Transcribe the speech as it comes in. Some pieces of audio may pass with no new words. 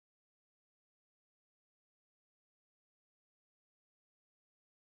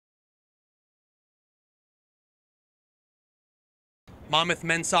Monmouth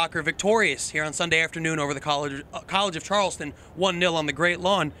men's soccer victorious here on Sunday afternoon over the College of Charleston, 1-0 on the Great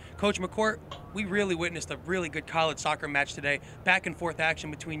Lawn. Coach McCourt, we really witnessed a really good college soccer match today. Back and forth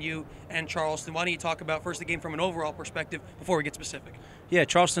action between you and Charleston. Why don't you talk about first the game from an overall perspective before we get specific? Yeah,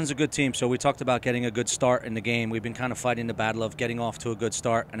 Charleston's a good team, so we talked about getting a good start in the game. We've been kind of fighting the battle of getting off to a good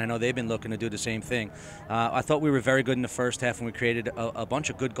start, and I know they've been looking to do the same thing. I thought we were very good in the first half, and we created a bunch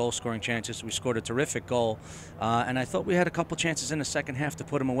of good goal-scoring chances. We scored a terrific goal, and I thought we had a couple chances in the second half to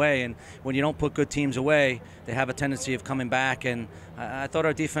put them away, and when you don't put good teams away, they have a tendency of coming back, and I thought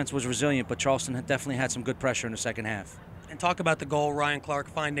our defense was resilient, but Charleston definitely had some good pressure in the second half. And talk about the goal, Ryan Clark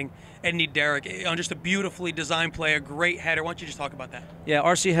finding Edney Derrick on just a beautifully designed play, a great header. Why don't you just talk about that? Yeah,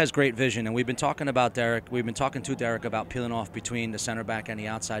 RC has great vision, and we've been talking about Derrick. We've been talking to Derrick about peeling off between the center back and the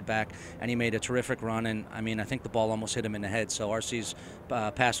outside back, and he made a terrific run. And I mean, I think the ball almost hit him in the head. So RC's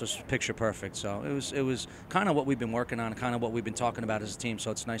pass was picture perfect. So it was kind of what we've been working on, kind of what we've been talking about as a team.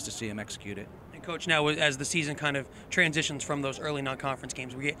 So it's nice to see him execute it. And Coach, now as the season kind of transitions from those early non-conference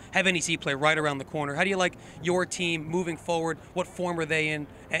games, we have NEC play right around the corner. How do you like your team moving forward? What form are they in,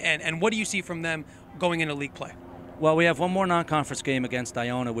 and what do you see from them going into league play? Well, we have one more non-conference game against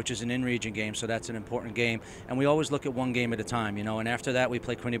Iona, which is an in-region game, so that's an important game. And we always look at one game at a time, you know. And after that, we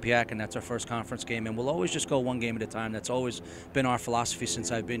play Quinnipiac, and that's our first conference game. And we'll always just go one game at a time. That's always been our philosophy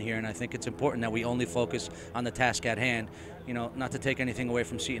since I've been here. And I think it's important that we only focus on the task at hand. You know, not to take anything away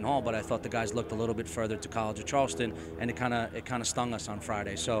from Seton Hall, but I thought the guys looked a little bit further to College of Charleston, and it kind of stung us on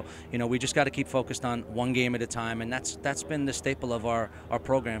Friday. So, you know, we just got to keep focused on one game at a time, and that's been the staple of our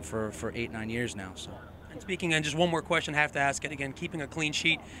program for 8-9 years now. So. And speaking, and just one more question, I have to ask it again, keeping a clean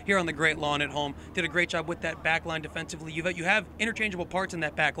sheet here on the Great Lawn at home. Did a great job with that back line defensively. You have interchangeable parts in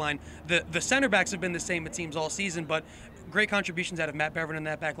that back line. The center backs have been the same, it seems, all season, but great contributions out of Matt Beverin in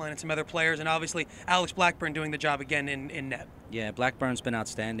that back line and some other players, and obviously Alex Blackburn doing the job again in net. Yeah, Blackburn's been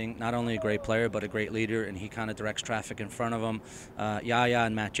outstanding. Not only a great player, but a great leader, and he kind of directs traffic in front of him. Yaya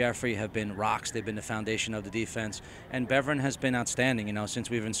and Matt Jeffrey have been rocks. They've been the foundation of the defense. And Beverin has been outstanding. You know, since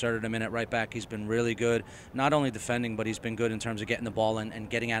we've inserted him in at right back, he's been really good. Not only defending, but he's been good in terms of getting the ball and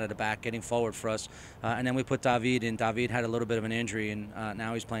getting out of the back, getting forward for us. And then we put David in. David had a little bit of an injury, and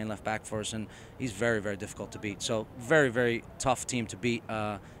now he's playing left back for us, and he's very, very difficult to beat. So very, very tough team to beat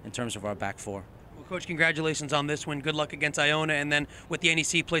in terms of our back four. Coach, congratulations on this win. Good luck against Iona, and then with the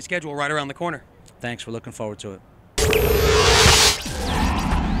NEC play schedule right around the corner. Thanks. We're looking forward to it.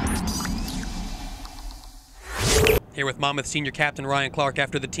 Here with Monmouth senior captain Ryan Clark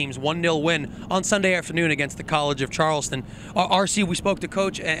after the team's 1-0 win on Sunday afternoon against the College of Charleston. RC, we spoke to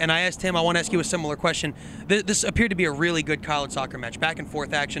Coach, and I asked him, I want to ask you a similar question. This appeared to be a really good college soccer match. Back and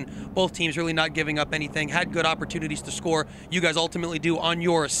forth action, both teams really not giving up anything, had good opportunities to score. You guys ultimately do on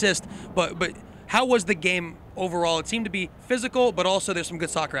your assist, but how was the game overall? It seemed to be physical, but also there's some good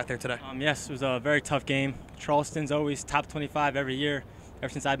soccer out there today. Yes, it was a very tough game. Charleston's always top 25 every year,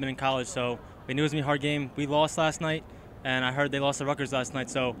 ever since I've been in college, so we knew it was going to be a hard game. We lost last night, and I heard they lost to Rutgers last night,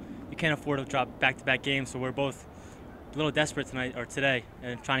 so you can't afford to drop back-to-back games, so we're both a little desperate today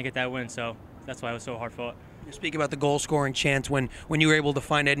and trying to get that win, so that's why it was so hard fought. You speak about the goal-scoring chance when you were able to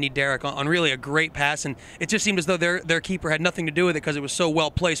find Edney Derrick on really a great pass, and it just seemed as though their keeper had nothing to do with it because it was so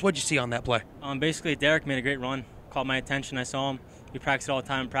well placed. What did you see on that play? Basically, Derrick made a great run, caught my attention. I saw him. We practiced all the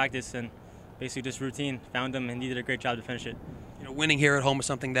time in practice, and basically just routine. Found him, and he did a great job to finish it. You know, winning here at home is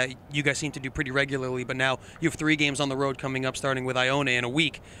something that you guys seem to do pretty regularly, but now you have 3 games on the road coming up, starting with Iona in a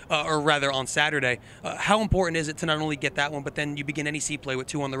week, or rather on Saturday. How important is it to not only get that one, but then you begin NEC play with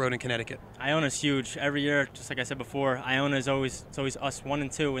 2 on the road in Connecticut? Iona's huge. Every year, just like I said before, Iona is always us 1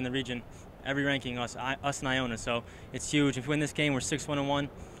 and 2 in the region. Every ranking, us and Iona. So it's huge. If we win this game, we're 6-1-1.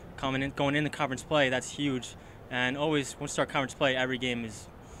 Going into conference play, that's huge. And always, once we start conference play, every game is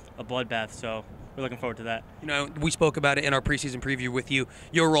a bloodbath. So we're looking forward to that. You know, we spoke about it in our preseason preview with you.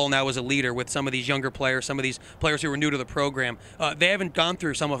 Your role now as a leader with some of these younger players, some of these players who are new to the program. They haven't gone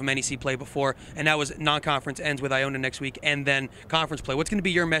through some of them NEC play before, and now as non-conference ends with Iona next week and then conference play. What's going to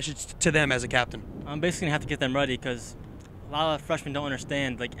be your message to them as a captain? I'm basically going to have to get them ready because a lot of freshmen don't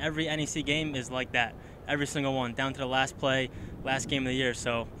understand. Like, every NEC game is like that. Every single one, down to the last play, last game of the year.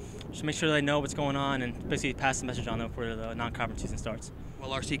 So just make sure they know what's going on and basically pass the message on them before the non-conference season starts. Well,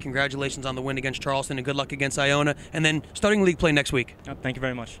 RC, congratulations on the win against Charleston, and good luck against Iona, and then starting league play next week. Thank you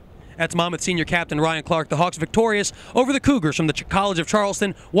very much. That's Monmouth senior captain Ryan Clark. The Hawks victorious over the Cougars from the College of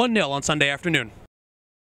Charleston, 1-0 on Sunday afternoon.